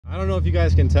I don't know if you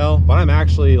guys can tell, but I'm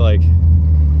actually like,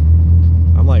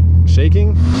 I'm like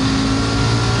shaking.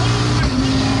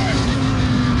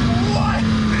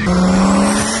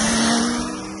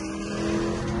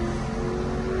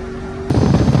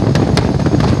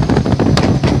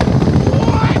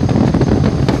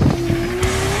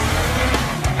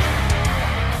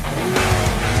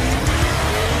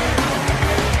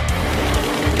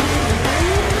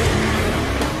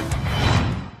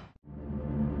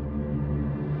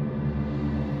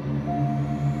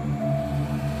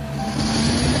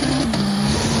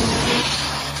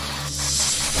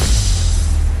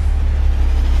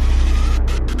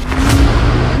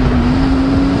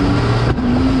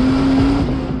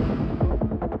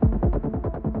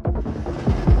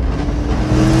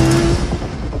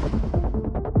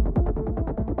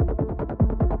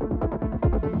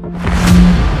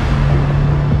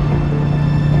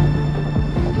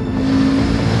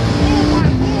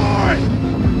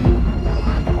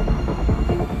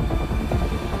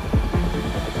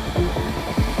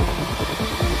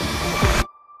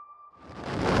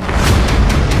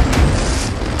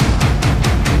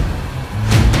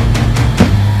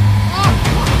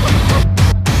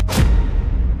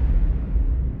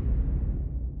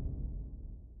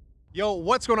 Yo,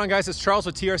 what's going on, guys? It's Charles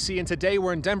with TRC, and today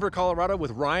we're in Denver, Colorado with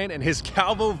Ryan and his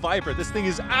Calvo Viper. This thing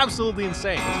is absolutely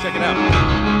insane. Let's check it out.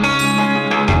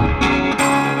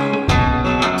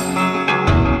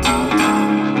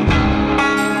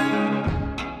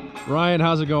 Ryan,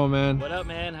 how's it going, man? What up,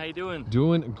 man? How you doing?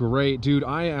 Doing great, dude.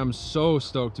 I am so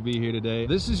stoked to be here today.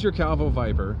 This is your Calvo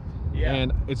Viper. Yeah.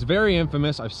 And it's very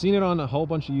infamous. I've seen it on a whole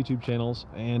bunch of YouTube channels,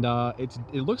 and it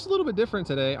looks a little bit different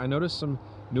today. I noticed some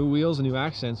new wheels and new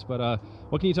accents, but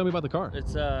what can you tell me about the car?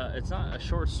 It's not a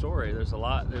short story. There's a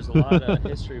lot of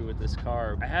history with this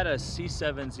car. I had a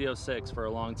C7 Z06 for a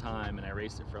long time, and I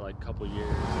raced it for like a couple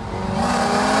years.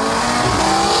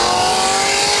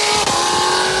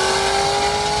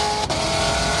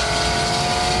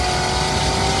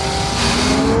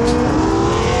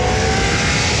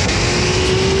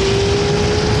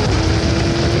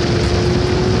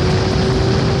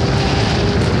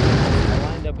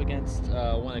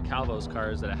 Calvo's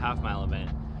cars at a half-mile event,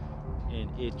 and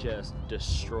it just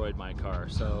destroyed my car.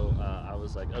 So I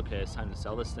was like, okay, it's time to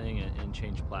sell this thing and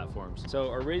change platforms.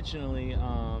 So originally,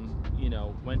 you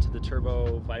know, went to the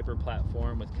Turbo Viper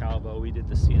platform with Calvo. We did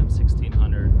the CM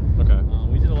 1600. Okay.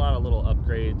 We did a lot of little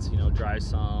upgrades, you know, dry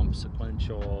sump,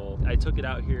 sequential. I took it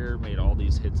out here, made all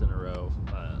these hits in a row,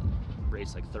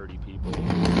 raced like 30 people.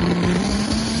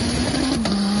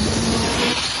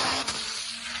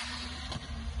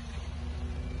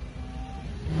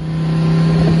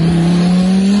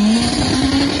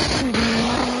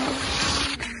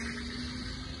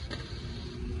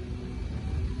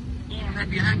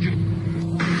 Behind you.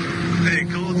 Hey,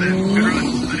 Collin, good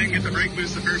run. I didn't get the brake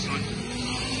boost the first one.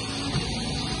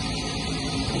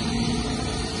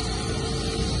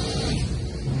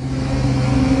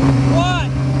 One,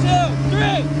 two,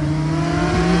 three.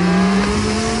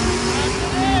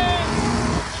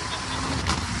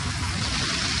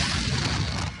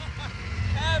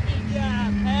 Heavy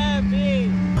gap,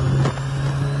 heavy.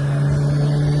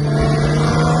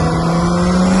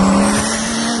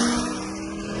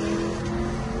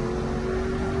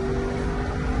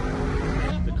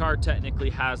 Car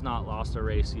technically has not lost a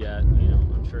race yet. You know,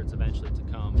 I'm sure it's eventually to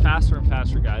come. Faster and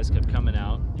faster guys kept coming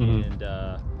out, and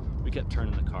we kept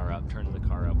turning the car up.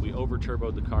 We over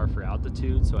turboed the car for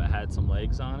altitude, so it had some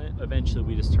legs on it. Eventually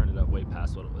we just turned it up way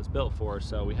past what it was built for,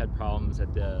 so we had problems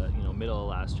at the middle of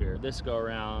last year. This go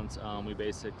around, we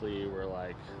basically were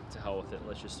like, to hell with it,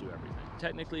 let's just do everything.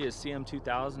 Technically a CM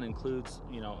 2000 includes,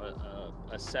 you know,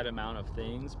 a set amount of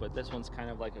things, but this one's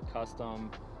kind of like a custom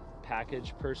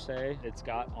package per se. It's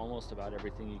got almost about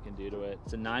everything you can do to it.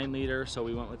 It's a 9-liter, so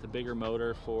we went with a bigger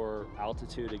motor for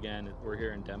altitude. Again, we're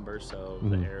here in Denver, so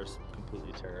the air is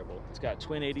completely terrible. It's got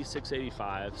twin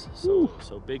 8685s, so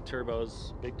big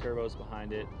turbos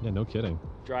behind it. Yeah, no kidding.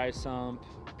 Dry sump,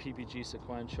 PPG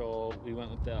sequential. We went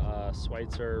with the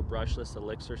Schweitzer brushless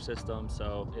elixir system,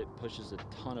 so it pushes a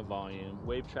ton of volume.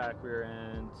 Wave track rear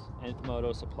end. Nth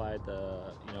Moto supplied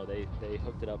the, you know, they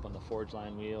hooked it up on the Forge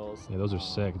Line wheels. Yeah, those are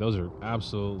sick. Those are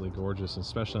absolutely gorgeous,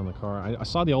 especially on the car. I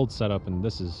saw the old setup, and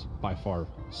this is by far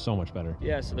so much better.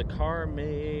 Yeah, so the car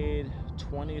made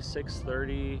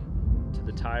 2630 to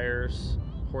the tires,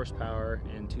 horsepower,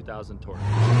 and 2000 torque.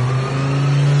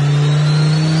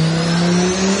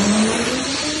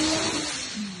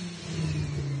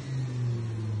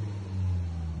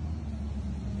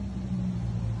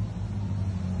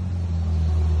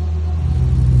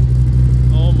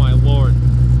 Oh my Lord.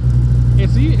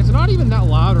 It's not even that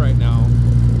loud right now.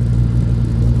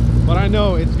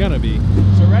 know it's gonna be.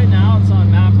 So right now it's on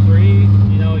map 3.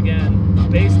 You know, again,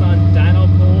 based on dyno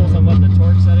pulls and what the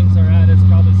torque settings are at, it's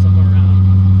probably somewhere around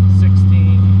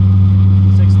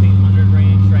 1600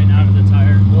 range right now to the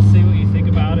tire. We'll see what you think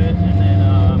about it, and then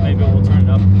maybe we'll turn it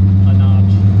up a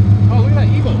notch. Oh, look at that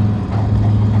Evo.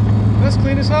 That's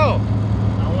clean as hell.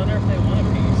 I wonder if they want a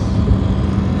piece.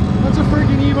 That's a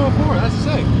freaking Evo 4. That's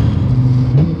sick.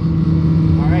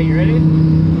 All right, you ready?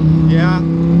 Yeah.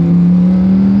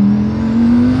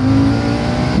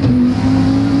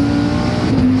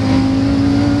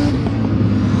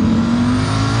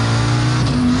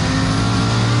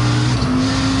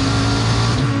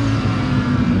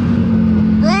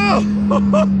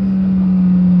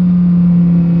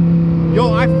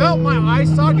 Yo, I felt my eye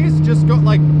sockets just go,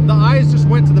 like, the eyes just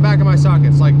went to the back of my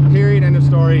sockets, like, period, end of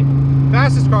story.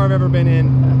 Fastest car I've ever been in.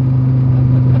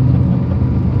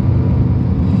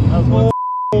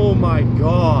 Oh my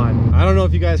God. I don't know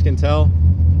if you guys can tell,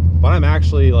 but I'm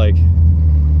actually like,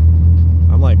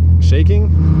 I'm like shaking.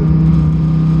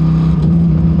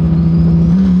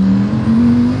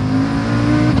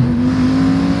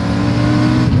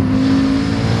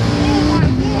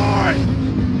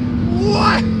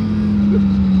 What?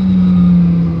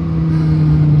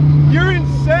 You're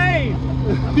insane.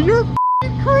 You're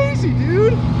f***ing crazy,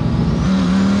 dude.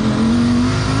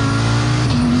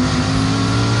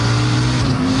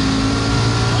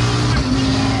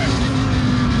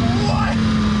 What?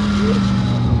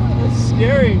 That's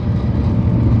scary.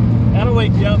 That'll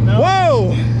wake you up, no?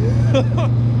 Whoa.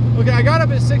 Okay, I got up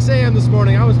at 6 a.m. this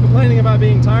morning. I was complaining about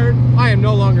being tired. I am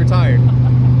no longer tired.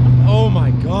 Oh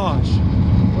my gosh.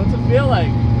 What's it feel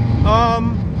like?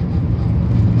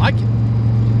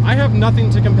 I have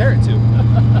nothing to compare it to.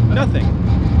 Nothing.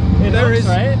 It hooks,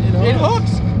 right? It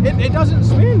hooks. It doesn't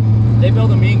spin. They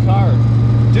build a mean car.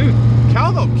 Dude,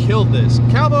 Calvo killed this.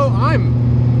 Calvo,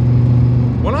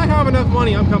 when I have enough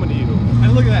money, I'm coming to you.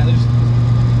 And look at that. There's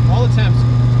all attempts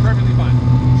perfectly fine.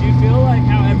 Do you feel like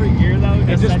how every year though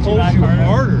It just pulls you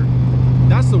harder?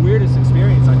 That's the weirdest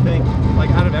experience, I think,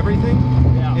 like out of everything.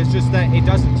 Yeah. It's just that it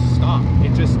doesn't stop.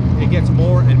 It gets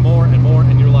more and more and more,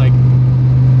 and you're like,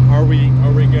 are we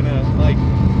gonna like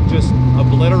just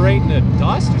obliterate into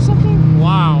dust or something?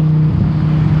 Wow.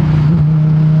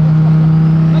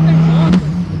 That thing's awesome.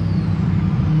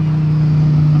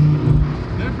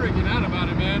 They're freaking out about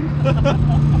it, man.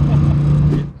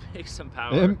 Make some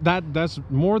power. That's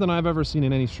more than I've ever seen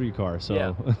in any street car. So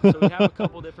yeah. So we have a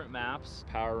couple different maps,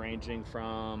 power ranging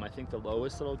from, I think the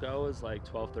lowest it'll go is like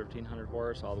 1300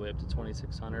 horse all the way up to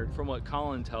 2600. From what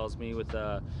Collin tells me with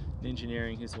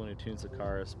ninjaneering, he's the one who tunes the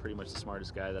car, is pretty much the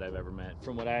smartest guy that I've ever met.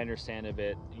 From what I understand of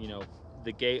it, you know,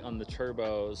 the gate on the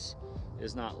turbos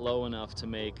is not low enough to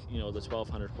make, you know, the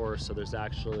 1200 horse, so there's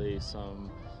actually some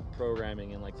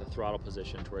programming in like the throttle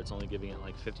position to where it's only giving it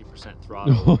like 50%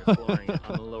 throttle when you're flooring it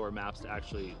on the lower maps to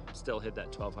actually still hit that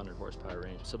 1200 horsepower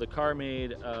range. So the car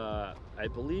made, I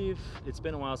believe, it's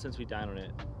been a while since we dynoed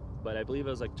it, but I believe it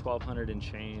was like 1200 and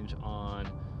change on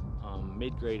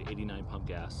mid-grade 89 pump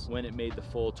gas. When it made the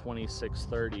full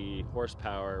 2630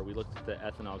 horsepower, we looked at the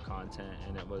ethanol content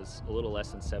and it was a little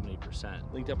less than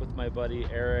 70%. Linked up with my buddy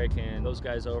Eric and those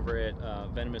guys over at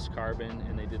Venomous Carbon,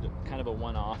 and they did kind of a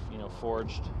one-off, you know,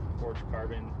 forged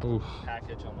carbon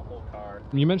package on the whole car.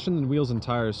 You mentioned wheels and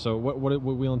tires, so what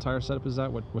wheel and tire setup is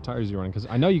that? What tires are you running? Because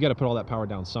I know you got to put all that power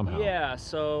down somehow. Yeah,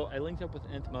 so I linked up with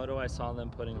Nth Moto. I saw them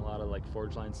putting a lot of like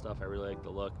Forge Line stuff. I really like the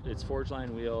look. It's Forge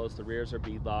Line wheels. The rears are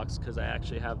bead locks because I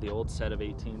actually have the old set of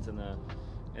 18s in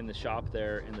the shop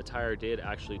there, and the tire did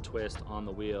actually twist on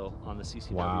the wheel on the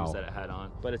CCWs that it had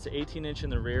on. But it's an 18-inch in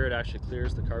the rear. It actually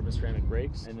clears the carbon ceramic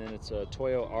brakes, and then it's a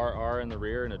Toyo RR in the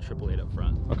rear and a 888 up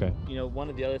front. Okay. You know, one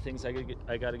of the other things I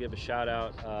got to give a shout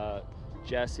out,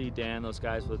 Jesse, Dan, those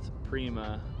guys with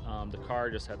Prima. The car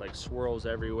just had like swirls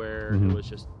everywhere. It was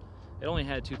just, it only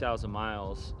had 2,000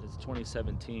 miles. It's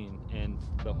 2017, and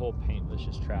the whole paint was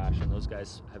just trash. And those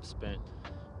guys have spent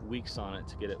weeks on it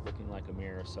to get it looking like a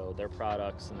mirror. So their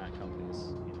products and that company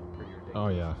is, you know, pretty ridiculous. Oh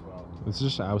yeah, as well. It's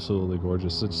just absolutely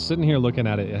gorgeous. So just sitting here looking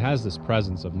at it, it has this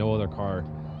presence of no other car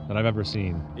that I've ever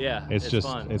seen. Yeah, it's just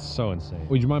fun. It's so insane.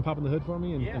 Would you mind popping the hood for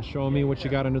me and showing me what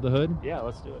you got under the hood? Yeah,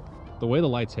 let's do it. The way the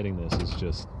light's hitting this is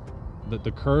just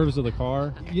the curves of the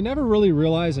car. You never really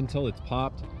realize until it's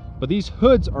popped, but these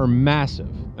hoods are massive.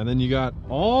 And then you got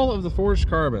all of the forged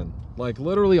carbon, like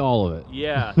literally all of it.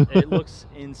 Yeah, it looks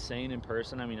insane in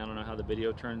person. I mean, I don't know how the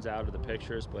video turns out or the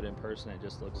pictures, but in person it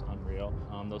just looks unreal.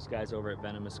 Those guys over at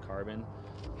Venomous Carbon,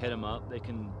 hit them up. They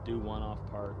can do one-off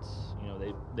parts. You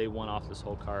know, they one-off this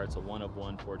whole car. It's a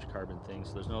one-of-one forged carbon thing,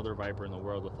 so there's no other Viper in the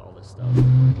world with all this stuff.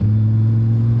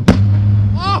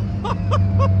 Oh!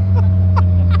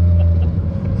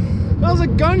 was a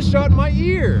gunshot in my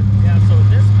ear. Yeah, so with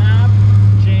this map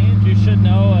change, you should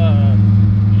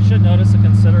notice a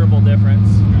considerable difference.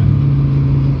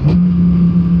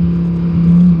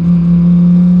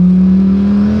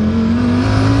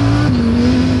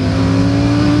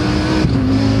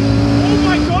 Oh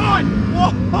my God!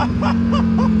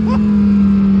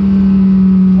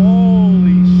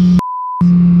 Holy shit.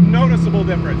 Noticeable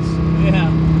difference.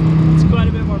 Yeah, it's quite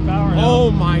a bit more power now.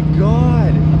 Oh my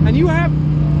God! And you have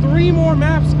 3 more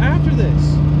maps after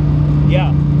this.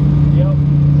 Yeah. Yep.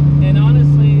 And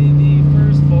honestly, the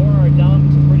first 4 are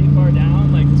dumped pretty far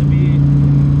down, like to be,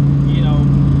 you know,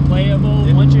 playable.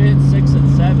 Yeah. Once you hit 6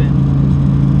 and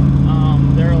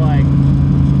 7, they're like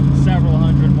several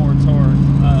hundred more torque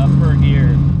per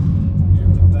gear.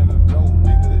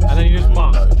 And then you just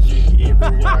bump.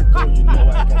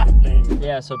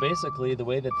 Yeah, so basically the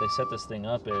way that they set this thing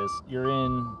up is you're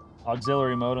in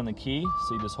auxiliary mode on the key,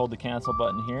 so you just hold the cancel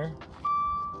button here,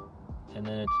 and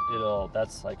then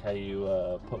that's like how you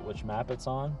put which map it's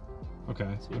on.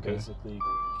 Okay. So you basically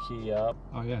key up.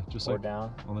 Oh yeah, just or like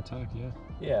down on the tack. Yeah.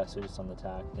 Yeah, so just on the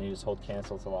tack. Then you just hold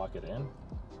cancel to lock it in, and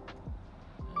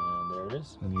there it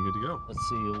is. And you're good to go. Let's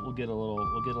see. We'll get a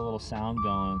little sound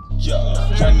going.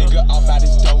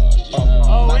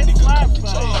 Oh, it's flat,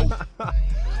 buddy.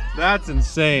 That's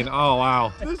insane. Oh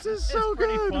wow. This is so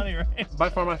Pretty funny, right? By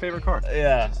far my favorite car.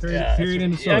 Yeah. Period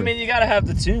end of story. I mean, you gotta have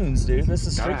the tunes, dude. This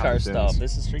is street car stuff.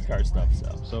 This is street car stuff.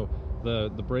 So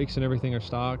the brakes and everything are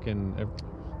stock and.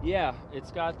 Yeah,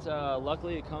 it's got,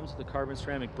 luckily it comes with the carbon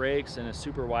ceramic brakes and a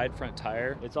super wide front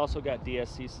tire. It's also got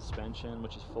DSC suspension,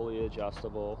 which is fully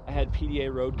adjustable. I had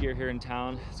PDA road gear here in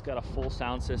town. It's got a full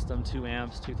sound system, 2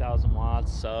 amps, 2000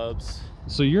 watts, subs.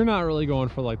 So you're not really going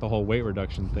for like the whole weight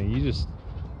reduction thing. You just,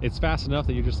 it's fast enough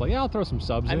that you're just like, yeah, I'll throw some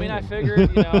subs in. I mean, I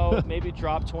figured, you know, maybe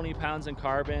drop 20 pounds in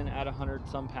carbon, add 100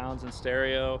 some pounds in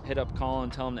stereo, hit up Collin,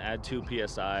 tell him to add 2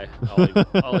 PSI.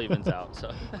 All evens out,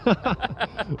 so.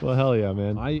 Well, hell yeah,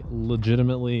 man. I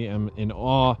legitimately am in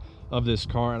awe of this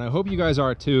car, and I hope you guys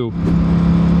are too.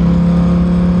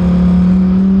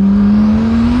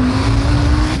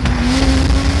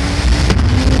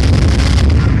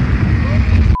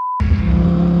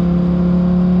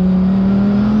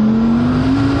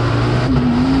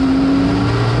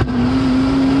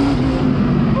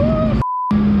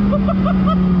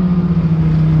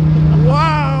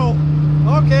 Wow.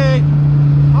 Okay.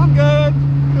 I'm good.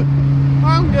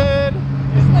 I'm good.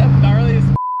 Isn't that gnarly as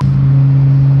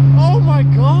Oh my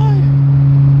God.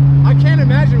 I can't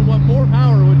imagine what more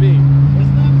power would be.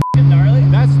 Isn't that f***ing gnarly?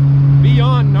 That's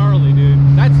beyond gnarly, dude.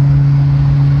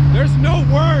 There's no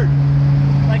word.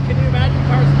 Like, can you imagine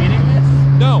cars beating this?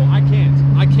 No, I can't.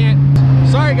 I can't.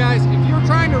 Sorry guys, if you're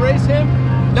trying to race him,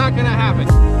 not gonna happen.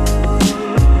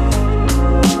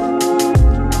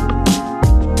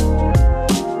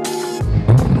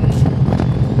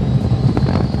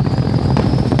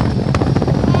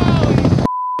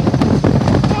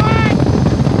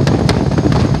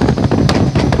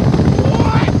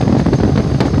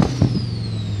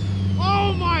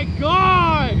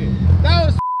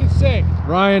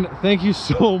 Ryan, thank you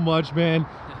so much, man.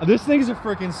 This thing is a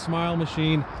freaking smile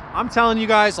machine. I'm telling you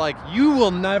guys, like, you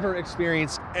will never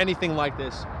experience anything like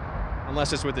this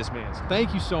unless it's with this man. So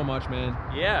thank you so much, man.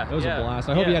 Yeah. It was a blast.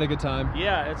 I hope you had a good time.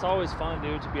 Yeah, it's always fun,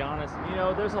 dude, to be honest. You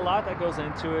know, there's a lot that goes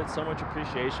into it. So much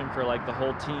appreciation for, like, the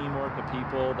whole teamwork of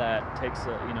people that takes,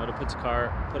 you know, to put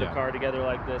a car together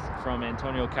like this. From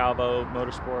Antonio Calvo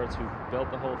Motorsports, who built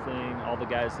the whole thing, all the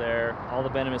guys there, all the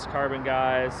Venomous Carbon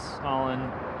guys, Collin,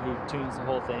 who tunes the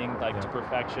whole thing, like, to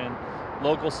perfection.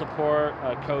 Local support,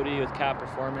 Cody with Cap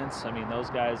Performance. I mean,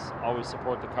 those guys always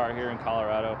support the car here in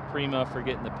Colorado. Prima for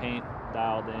getting the paint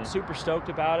dialed in. Super stoked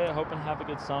about it. Hoping to have a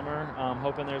good summer.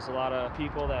 Hoping there's a lot of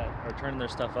people that are turning their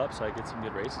stuff up so I get some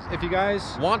good races. If you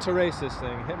guys want to race this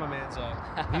thing, hit my man's up.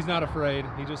 He's not afraid.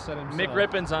 He just said himself. Mick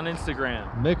Rippins on Instagram.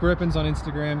 Mick Rippins on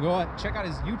Instagram. Go out, check out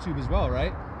his YouTube as well,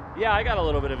 right? Yeah, I got a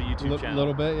little bit of a YouTube channel. A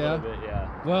little bit, yeah? A little bit, yeah.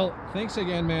 Well, thanks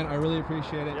again, man. I really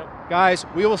appreciate it. Yep. Guys,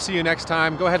 we will see you next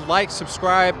time. Go ahead, like,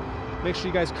 subscribe. Make sure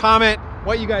you guys comment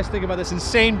what you guys think about this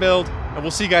insane build, and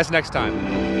we'll see you guys next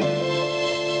time.